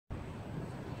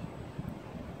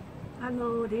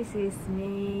Hello, this is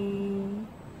me.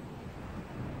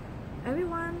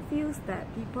 Everyone feels that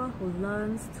people who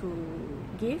learns to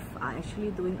give are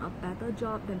actually doing a better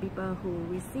job than people who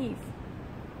receive.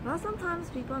 Well,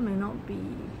 sometimes people may not be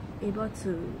able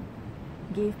to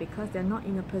give because they're not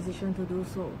in a position to do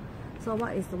so. So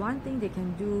what is the one thing they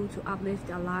can do to uplift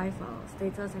their life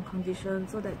status and condition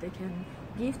so that they can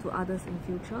give to others in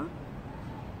future?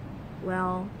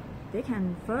 Well, they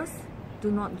can first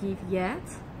do not give yet,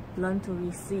 learn to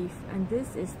receive. And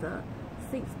this is the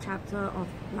 6th chapter of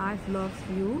Life Loves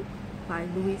You by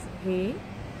Louise Hay.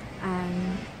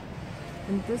 And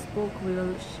in this book, we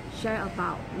will share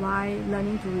about why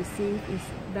learning to receive is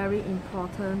very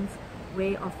important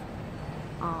way of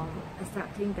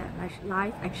accepting that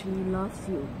life actually loves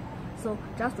you. So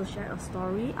just to share a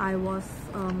story, I was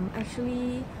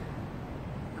actually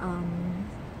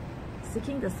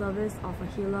seeking the service of a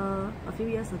healer a few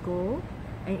years ago,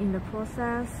 and in the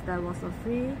process there was a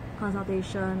free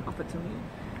consultation offered to me.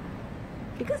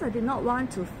 Because I did not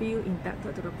want to feel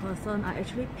indebted to the person, I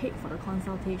actually paid for the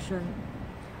consultation.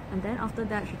 And then after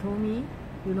that she told me,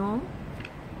 you know,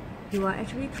 you are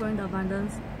actually throwing the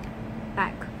abundance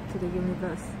back to the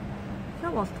universe.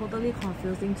 That was totally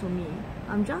confusing to me.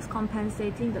 I'm just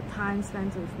compensating the time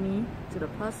spent with me to the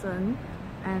person,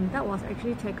 and that was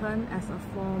actually taken as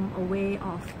a way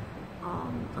of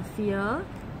a fear.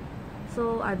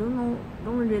 So I don't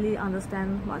really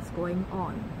understand what's going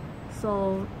on.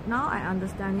 So now I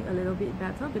understand it a little bit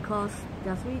better, because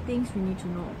there are 3 things we need to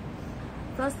know.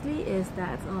 Firstly is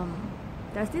that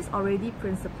there's this already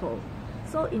principle.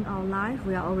 So in our life,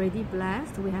 we are already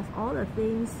blessed. We have all the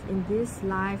things in this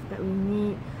life that we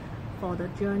need for the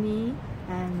journey,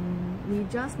 and we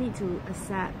just need to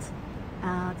accept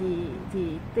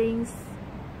the things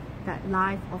that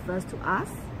life offers to us.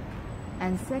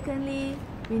 And secondly,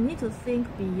 we need to think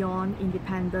beyond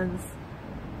independence.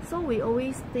 So we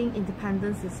always think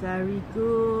independence is very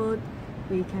good,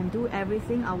 we can do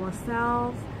everything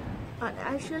ourselves. But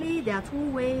actually there are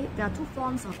 2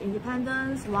 forms of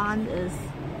independence. One is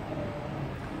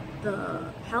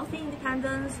the healthy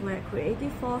independence, where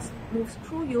creative force moves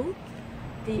through you.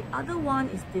 The other one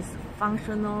is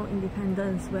dysfunctional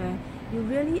independence, where you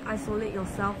really isolate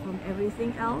yourself from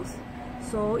everything else.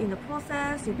 So in the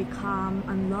process, you become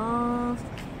unloved,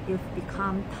 you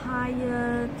become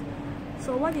tired.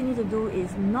 So what you need to do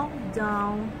is knock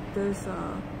down this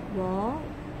wall,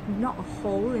 knock a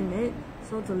hole in it,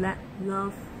 so to let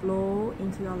love flow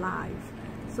into your life.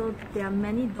 So there are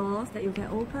many doors that you can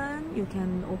open. You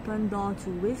can open door to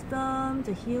wisdom,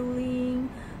 to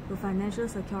healing, to financial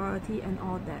security, and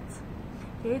all that.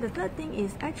 Okay, the third thing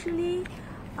is actually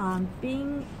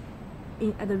being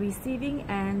at the receiving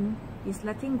end is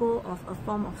letting go of a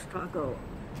form of struggle.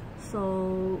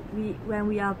 So when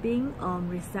we are being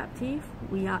receptive,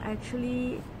 we are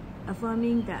actually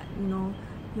affirming that, you know,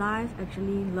 life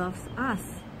actually loves us.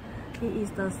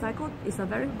 It's a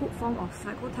very good form of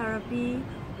psychotherapy,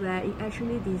 where it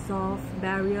actually dissolves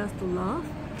barriers to love.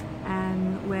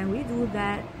 And when we do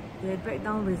that, they break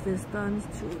down resistance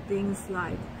to things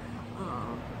like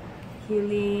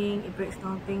healing. It breaks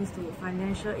down things to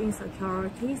financial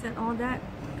insecurities and all that.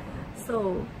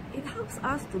 So it helps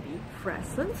us to be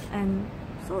present, and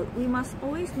so we must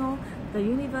always know the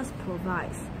universe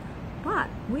provides, but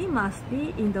we must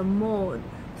be in the mode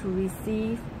to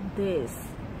receive this.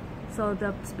 So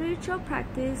the spiritual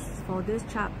practice for this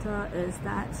chapter is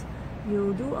that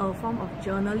you do a form of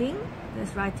journaling,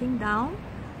 that's writing down.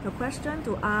 The question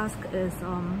to ask is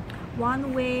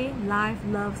one way life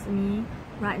loves me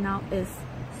right now is.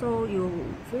 So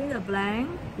you fill in the blank,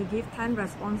 you give 10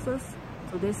 responses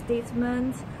to this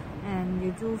statement, and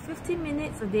you do 15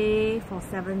 minutes a day for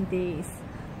 7 days.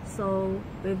 So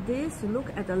with this, you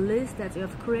look at the list that you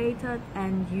have created,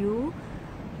 and you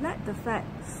let the fact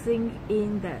sink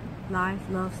in that life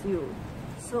loves you.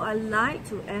 So I like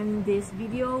to end this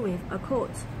video with a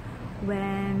quote.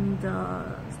 When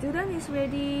the student is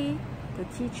ready, the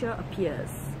teacher appears,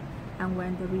 and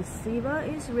when the receiver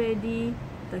is ready,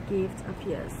 the gift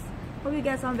appears. Hope you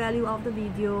get some value out of the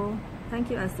video. Thank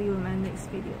you. I'll see you in my next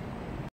video.